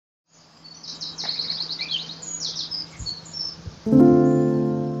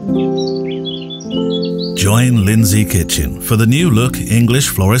Join Lindsay Kitchen for the New Look English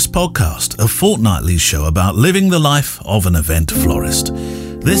Florist podcast, a fortnightly show about living the life of an event florist.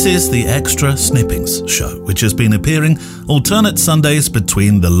 This is the Extra Snippings show, which has been appearing alternate Sundays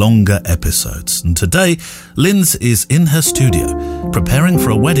between the longer episodes. And today, Linz is in her studio, preparing for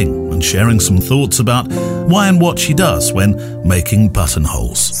a wedding and sharing some thoughts about why and what she does when making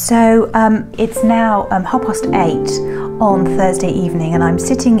buttonholes. So it's now 8:30 on Thursday evening, and I'm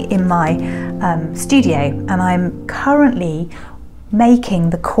sitting in my studio, and I'm currently making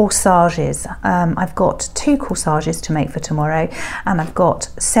the corsages. I've got 2 corsages to make for tomorrow, and I've got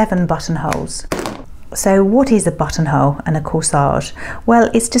 7 buttonholes. So what is a buttonhole and a corsage? Well,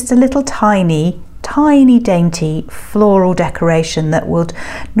 it's just a little tiny dainty floral decoration that would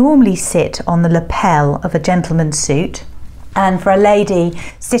normally sit on the lapel of a gentleman's suit, and for a lady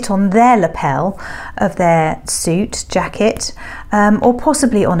sit on their lapel of their suit jacket, or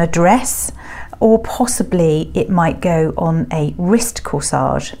possibly on a dress, or possibly it might go on a wrist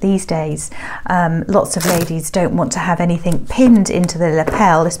corsage. These days, lots of ladies don't want to have anything pinned into the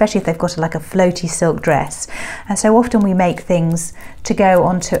lapel, especially if they've got like a floaty silk dress. And so often we make things to go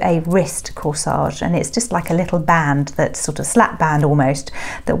onto a wrist corsage, and it's just like a little band, that's sort of slap band almost,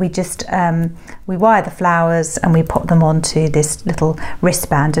 that we just we wire the flowers and we pop them onto this little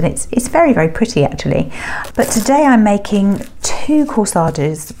wristband, and it's very, very pretty actually. But today I'm making 2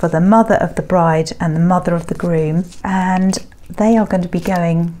 corsages for the mother of the bride and the mother of the groom, and they are going to be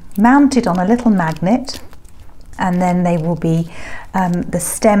going mounted on a little magnet, and then they will be the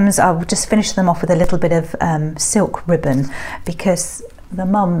stems, I will just finish them off with a little bit of silk ribbon, because the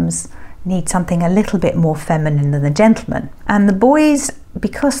mums need something a little bit more feminine than the gentlemen. And the boys,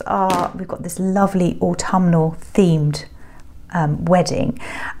 because we've got this lovely autumnal themed wedding,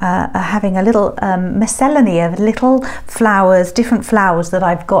 are having a little miscellany of little flowers, different flowers that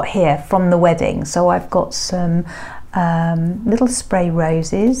I've got here from the wedding. So I've got some little spray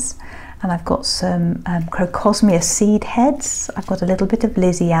roses, and I've got some crocosmia seed heads. I've got a little bit of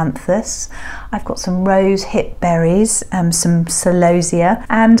lisianthus. I've got some rose hip berries, some celosia,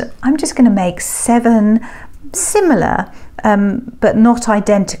 and I'm just going to make 7 similar but not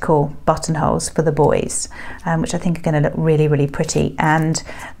identical buttonholes for the boys, which I think are going to look really, really pretty. And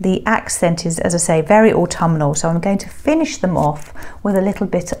the accent is, as I say, very autumnal, so I'm going to finish them off with a little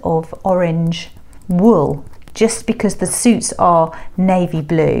bit of orange wool, just because the suits are navy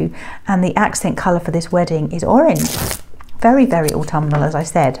blue and the accent colour for this wedding is orange. Very, very autumnal, as I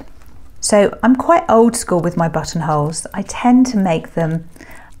said. So I'm quite old school with my buttonholes. I tend to make them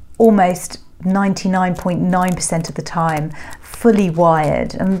almost 99.9% of the time fully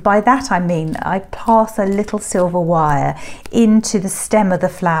wired, and by that I mean I pass a little silver wire into the stem of the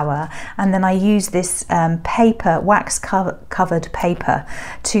flower, and then I use this paper, wax covered paper,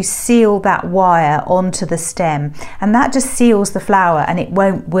 to seal that wire onto the stem, and that just seals the flower and it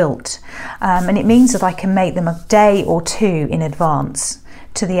won't wilt, and it means that I can make them a day or 2 in advance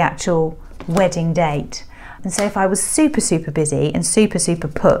to the actual wedding date. And so if I was super busy and super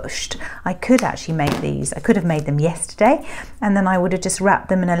pushed, I could actually make these. I could have made them yesterday, and then I would have just wrapped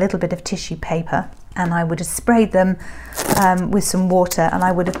them in a little bit of tissue paper, and I would have sprayed them with some water, and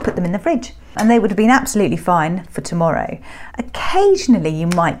I would have put them in the fridge, and they would have been absolutely fine for tomorrow. Occasionally you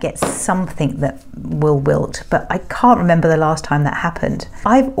might get something that will wilt, but I can't remember the last time that happened.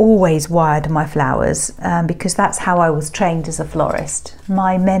 I've always wired my flowers because that's how I was trained as a florist.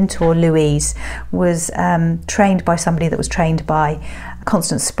 My mentor Louise was trained by somebody that was trained by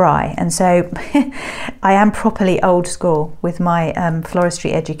Constance Spry, and so I am properly old school with my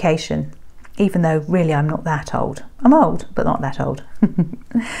floristry education, even though really I'm not that old. I'm old, but not that old.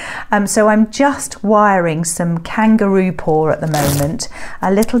 So I'm just wiring some kangaroo paw at the moment,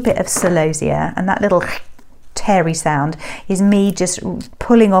 a little bit of celosia, and that little teary sound is me just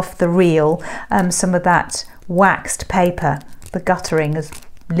pulling off the reel some of that waxed paper, the guttering as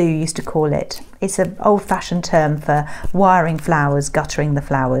Lou used to call it. It's an old-fashioned term for wiring flowers, guttering the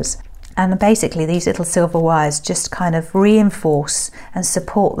flowers. And basically these little silver wires just kind of reinforce and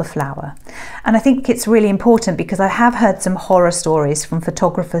support the flower. And I think it's really important because I have heard some horror stories from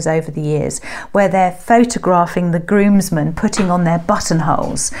photographers over the years where they're photographing the groomsmen putting on their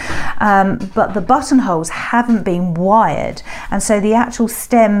buttonholes, but the buttonholes haven't been wired, and so the actual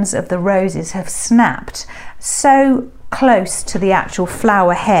stems of the roses have snapped so close to the actual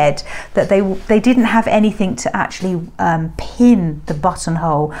flower head that they didn't have anything to actually pin the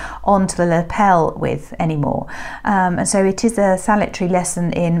buttonhole onto the lapel with anymore, and so it is a salutary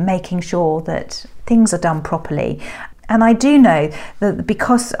lesson in making sure that things are done properly. And I do know that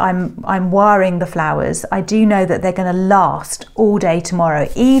because I'm wiring the flowers, I do know that they're going to last all day tomorrow.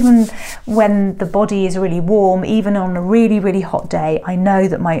 Even when the body is really warm, even on a really, really hot day, I know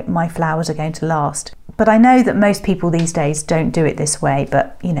that my flowers are going to last. But I know that most people these days don't do it this way.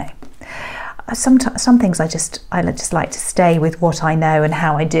 But, you know, some things I just like to stay with what I know and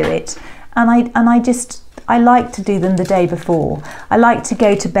how I do it. And I like to do them the day before. I like to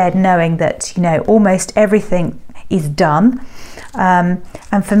go to bed knowing that, you know, almost everything is done.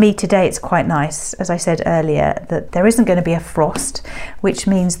 And for me today, it's quite nice, as I said earlier, that there isn't going to be a frost, which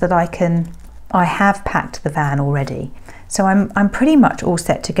means that I have packed the van already. So I'm pretty much all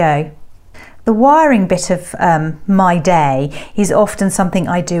set to go. The wiring bit of my day is often something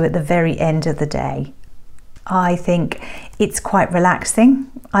I do at the very end of the day. I think it's quite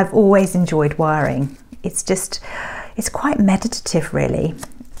relaxing. I've always enjoyed wiring. It's quite meditative, really.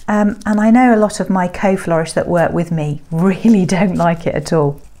 And I know a lot of my co-florists that work with me really don't like it at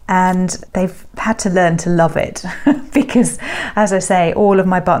all. And they've had to learn to love it because, as I say, all of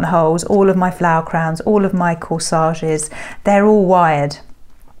my buttonholes, all of my flower crowns, all of my corsages, they're all wired.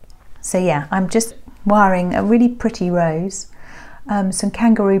 So yeah, I'm just wiring a really pretty rose, some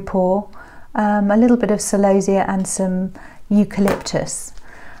kangaroo paw, a little bit of celosia and some eucalyptus.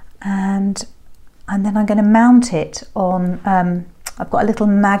 And then I'm going to mount it on, I've got a little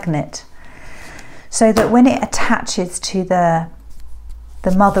magnet so that when it attaches to the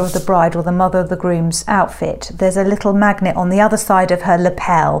mother of the bride or the mother of the groom's outfit, there's a little magnet on the other side of her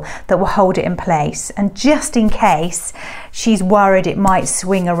lapel that will hold it in place. And just in case she's worried it might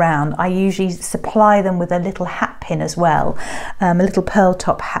swing around, I usually supply them with a little hat pin as well, a little pearl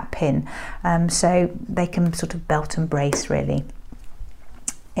top hat pin, so they can sort of belt and brace really.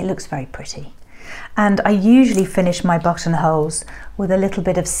 It looks very pretty. And I usually finish my buttonholes with a little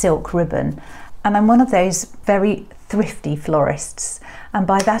bit of silk ribbon. And I'm one of those very thrifty florists. And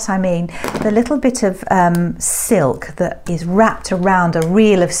by that I mean the little bit of silk that is wrapped around a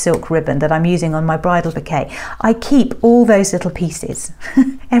reel of silk ribbon that I'm using on my bridal bouquet. I keep all those little pieces,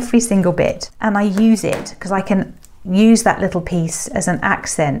 every single bit, and I use it because I can use that little piece as an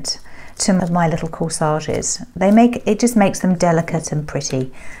accent to my little corsages. It just makes them delicate and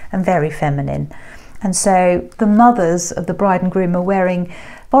pretty and very feminine. And so the mothers of the bride and groom are wearing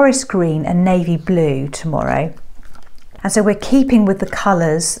forest green and navy blue tomorrow. And so we're keeping with the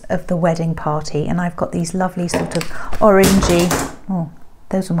colours of the wedding party, and I've got these lovely sort of orangey, oh,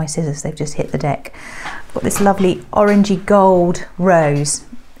 those are my scissors, they've just hit the deck. I've got this lovely orangey gold rose.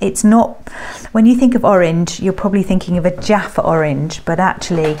 It's not, when you think of orange, you're probably thinking of a Jaffa orange, but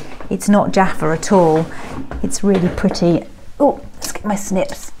actually it's not Jaffa at all. It's really pretty. Oh, let's get my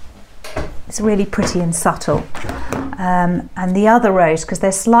snips. It's really pretty and subtle. And the other rose, because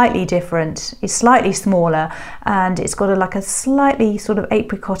they're slightly different, is slightly smaller, and it's got like a slightly sort of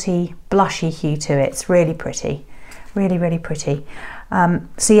apricot-y, blushy hue to it. It's really pretty, really, really pretty.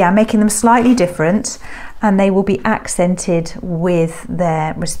 So yeah, I'm making them slightly different, and they will be accented with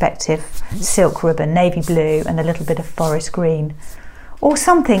their respective silk ribbon, navy blue and a little bit of forest green, or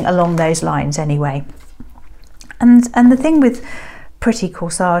something along those lines anyway. And the thing with pretty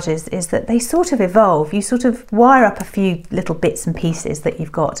corsages is that they sort of evolve. You sort of wire up a few little bits and pieces that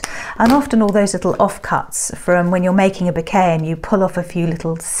you've got, and often all those little offcuts from when you're making a bouquet and you pull off a few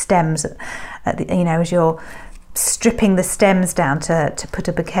little stems at the, you know, as you're stripping the stems down to put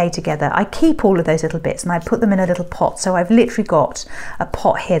a bouquet together. I keep all of those little bits and I put them in a little pot. So I've literally got a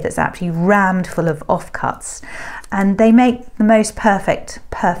pot here that's absolutely rammed full of offcuts, and they make the most perfect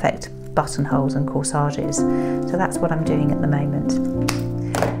buttonholes and corsages. So that's what I'm doing at the moment.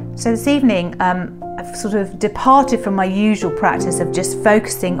 So this evening I've sort of departed from my usual practice of just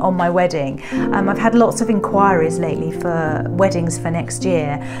focusing on my wedding. I've had lots of inquiries lately for weddings for next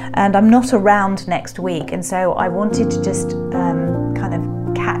year, and I'm not around next week, and so I wanted to just kind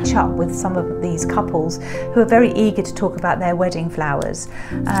of catch up with some of these couples who are very eager to talk about their wedding flowers.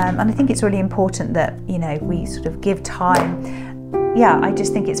 And I think it's really important that, you know, we sort of give time. Yeah, I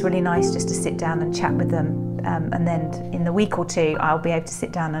just think it's really nice just to sit down and chat with them, and then in the week or two I'll be able to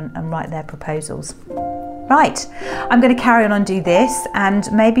sit down and write their proposals. Right, I'm going to carry on and do this, and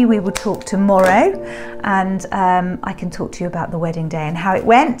maybe we will talk tomorrow, and I can talk to you about the wedding day and how it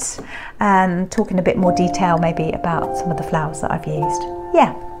went, and talk in a bit more detail maybe about some of the flowers that I've used.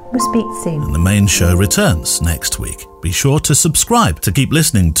 Yeah, we'll speak soon. And the main show returns next week. Be sure to subscribe to keep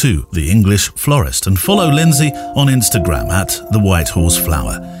listening to The English Florist, and follow Lindsay on Instagram at The White Horse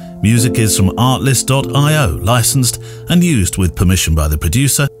Flower. Music is from artlist.io, licensed and used with permission by the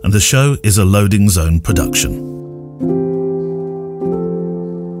producer, and the show is a Loading Zone production.